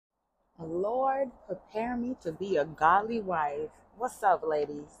Lord, prepare me to be a godly wife. What's up,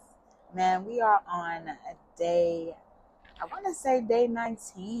 ladies? Man, we are on a day, I want to say day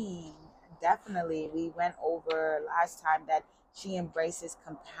 19. Definitely, we went over last time that she embraces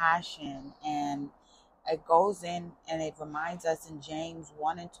compassion, and it goes in and it reminds us in James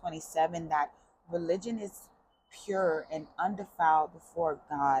 1 and 27 that religion is pure and undefiled before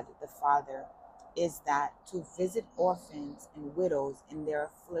God the Father, is that to visit orphans and widows in their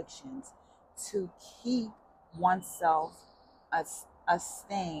afflictions, to keep oneself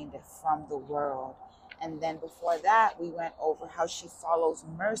unstained from the world. And then before that, we went over how she follows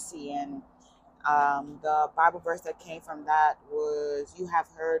mercy. And the Bible verse that came from that was, "You have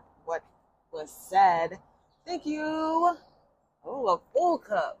heard what was said." Thank you. Oh, a full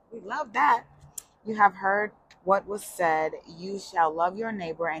cup. We love that. "You have heard what was said, you shall love your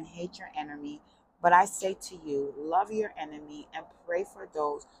neighbor and hate your enemy. But I say to you, love your enemy and pray for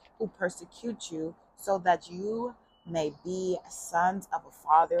those who persecute you, so that you may be sons of a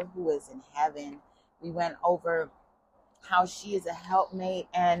Father who is in heaven." We went over how she is a helpmate,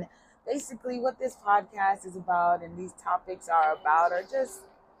 and basically what this podcast is about and these topics are about are just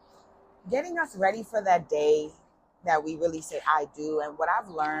getting us ready for that day that we really say I do. And what I've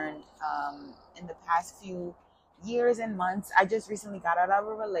learned in the past few years and months, I just recently got out of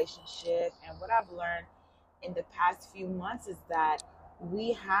a relationship, and what I've learned in the past few months is that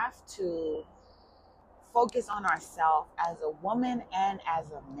we have to focus on ourselves as a woman and as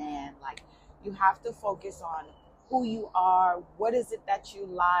a man. Like, you have to focus on who you are, what is it that you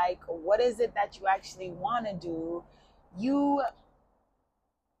like, or what is it that you actually want to do. You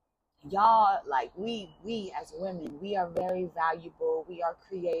y'all, like, we as women, we are very valuable, we are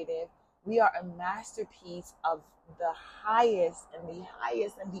creative, we are a masterpiece of the highest and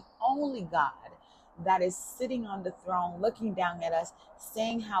the only God that is sitting on the throne looking down at us,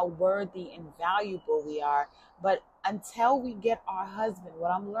 saying how worthy and valuable we are. But until we get our husband,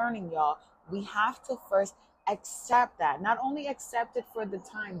 what I'm learning, y'all, we have to first accept that. Not only accept it for the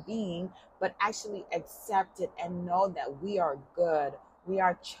time being, but actually accept it and know that we are good, we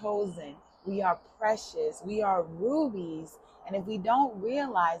are chosen, we are precious, we are rubies. And if we don't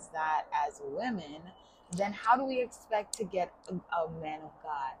realize that as women, then how do we expect to get a man of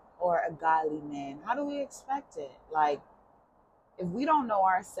God or a godly man? How do we expect it? Like, if we don't know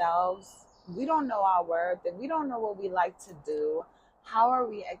ourselves, we don't know our worth, if we don't know what we like to do, how are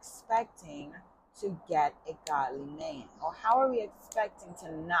we expecting to get a godly man? Or how are we expecting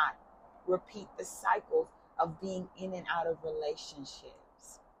to not repeat the cycles of being in and out of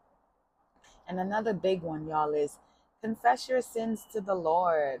relationships? And another big one, y'all, is confess your sins to the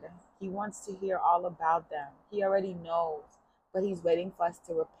Lord. He wants to hear all about them. He already knows, but he's waiting for us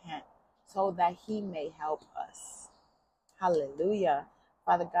to repent so that he may help us. Hallelujah.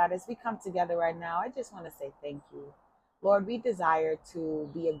 Father God, as we come together right now, I just want to say thank you. Lord, we desire to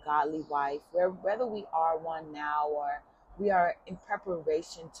be a godly wife, whether we are one now or we are in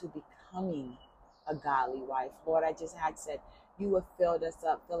preparation to becoming a godly wife. Lord, I just ask that you would fill us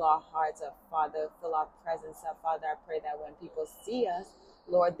up, fill our hearts up, Father, fill our presence up. Father, I pray that when people see us,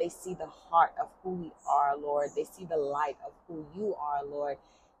 Lord, they see the heart of who we are, Lord. They see the light of who you are, Lord.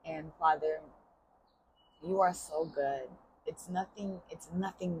 And Father, you are so good. It's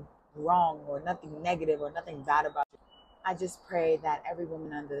nothing wrong or nothing negative or nothing bad about you. I just pray that every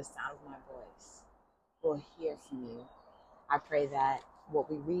woman under the sound of my voice will hear from you. I pray that what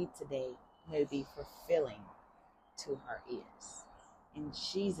we read today may be fulfilling to her ears. In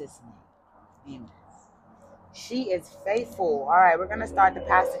Jesus' name, amen. She is faithful. All right, we're going to start the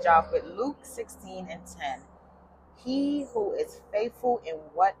passage off with Luke 16 and 10. He who is faithful in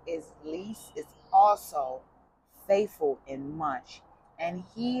what is least is also faithful in much. And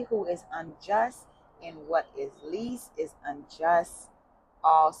he who is unjust in what is least is unjust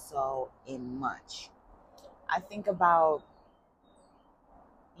also in much. I think about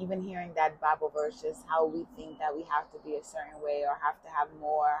even hearing that Bible verse, just how we think that we have to be a certain way or have to have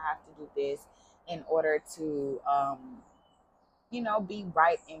more, or have to do this in order to, be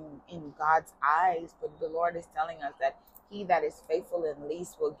right in God's eyes. But the Lord is telling us that he that is faithful in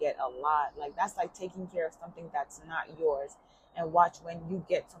least will get a lot. Like, that's like taking care of something that's not yours. And watch, when you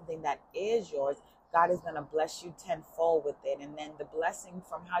get something that is yours, God is going to bless you tenfold with it. And then the blessing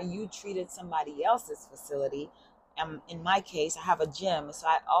from how you treated somebody else's facility. In my case, I have a gym. So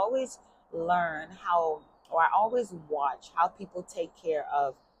I always learn I always watch how people take care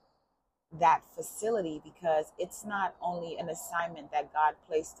of that facility, because it's not only an assignment that God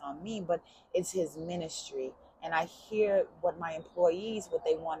placed on me, but it's his ministry. And I hear what my employees, what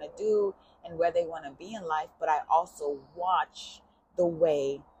they want to do and where they want to be in life, but I also watch the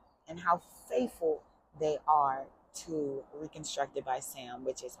way and how faithful they are to Reconstructed by Sam,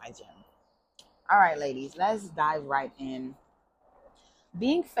 which is my gym. All right, ladies, let's dive right in.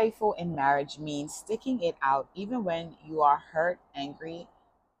 Being faithful in marriage means sticking it out even when you are hurt, angry,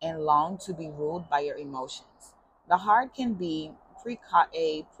 and long to be ruled by your emotions. The heart can be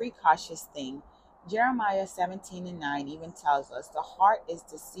a precocious thing. Jeremiah 17:9 even tells us the heart is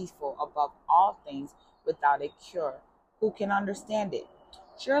deceitful above all things without a cure. Who can understand it?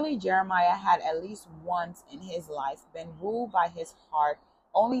 Surely Jeremiah had at least once in his life been ruled by his heart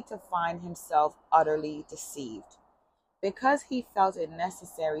only to find himself utterly deceived. Because he felt it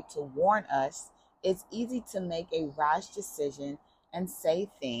necessary to warn us, it's easy to make a rash decision and say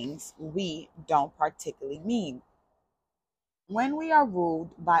things we don't particularly mean. When we are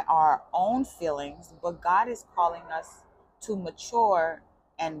ruled by our own feelings, but God is calling us to mature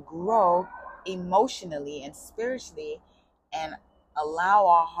and grow emotionally and spiritually and allow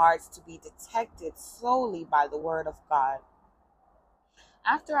our hearts to be detected solely by the Word of God.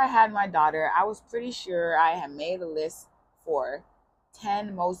 After I had my daughter, I was pretty sure I had made a list for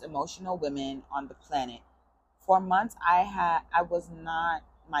 10 most emotional women on the planet. For months I was not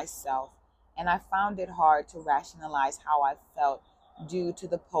myself, and I found it hard to rationalize how I felt due to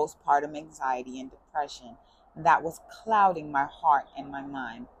the postpartum anxiety and depression that was clouding my heart and my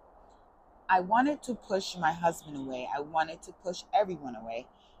mind. I wanted to push my husband away. I wanted to push everyone away.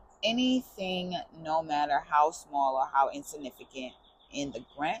 Anything, no matter how small or how insignificant in the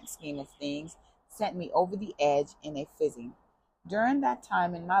grand scheme of things, sent me over the edge in a fizzy. During that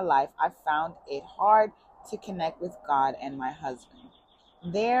time in my life, I found it hard to connect with God and my husband.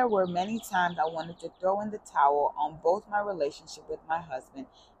 There were many times I wanted to throw in the towel on both my relationship with my husband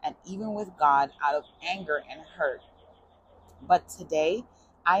and even with God out of anger and hurt. But today,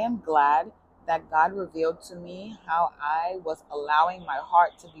 I am glad that God revealed to me how I was allowing my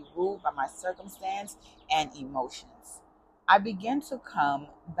heart to be ruled by my circumstance and emotions. I began to come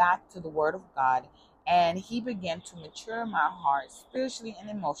back to the Word of God, and He began to mature my heart spiritually and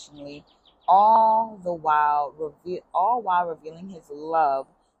emotionally, all while revealing His love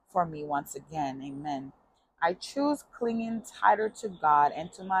for me once again. Amen. I choose clinging tighter to God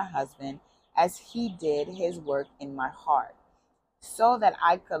and to my husband as He did His work in my heart, so that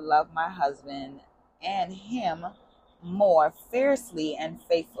I could love my husband and him more fiercely and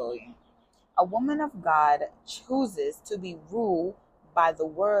faithfully. A woman of God chooses to be ruled by the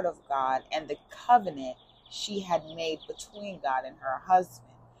word of God and the covenant she had made between God and her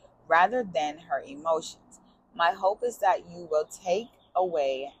husband, rather than her emotions. My hope is that you will take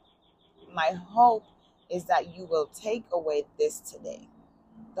away my hope is that you will take away this today.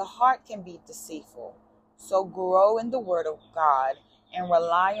 The heart can be deceitful, so grow in the word of God and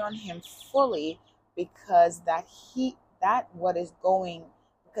rely on Him fully, because that's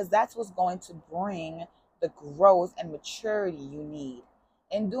what's going to bring the growth and maturity you need.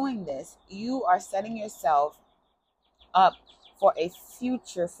 In doing this, you are setting yourself up for a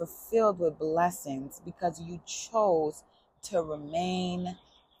future fulfilled with blessings because you chose to remain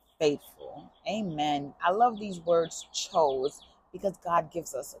faithful. Amen. I love these words, chose, because God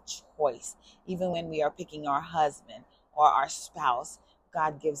gives us a choice. Even when we are picking our husband or our spouse,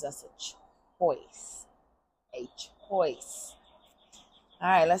 God gives us a choice. A choice. All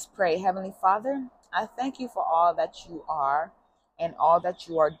right, let's pray. Heavenly Father, I thank you for all that you are and all that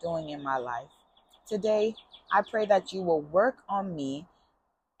you are doing in my life. Today, I pray that you will work on me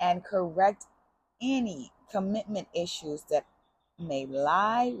and correct any commitment issues that may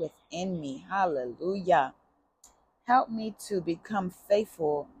lie within me. Hallelujah. Help me to become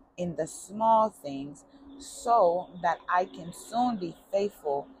faithful in the small things so that I can soon be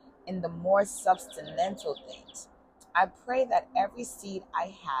faithful in the more substantial things. I pray that every seed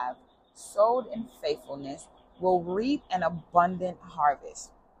I have sowed in faithfulness will reap an abundant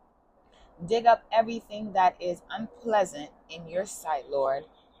harvest. Dig up everything that is unpleasant in your sight, Lord.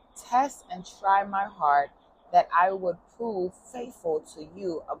 Test and try my heart that I would prove faithful to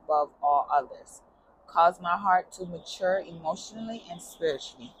you above all others. Cause my heart to mature emotionally and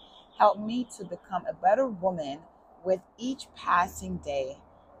spiritually. Help me to become a better woman with each passing day.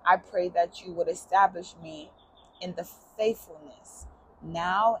 I pray that you would establish me in the faithfulness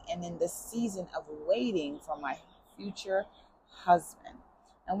now and in the season of waiting for my future husband.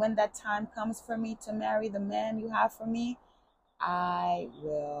 And when that time comes for me to marry the man you have for me, I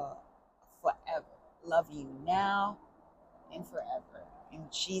will forever love you now and forever. In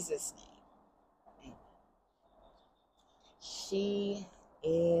Jesus' name. Amen. She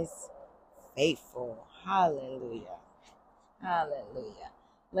is faithful. Hallelujah. Hallelujah.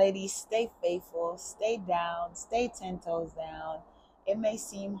 Ladies, stay faithful, stay down, stay 10 toes down. It may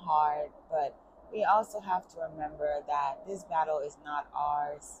seem hard, but we also have to remember that this battle is not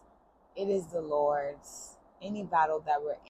ours. It is the Lord's. Any battle that we're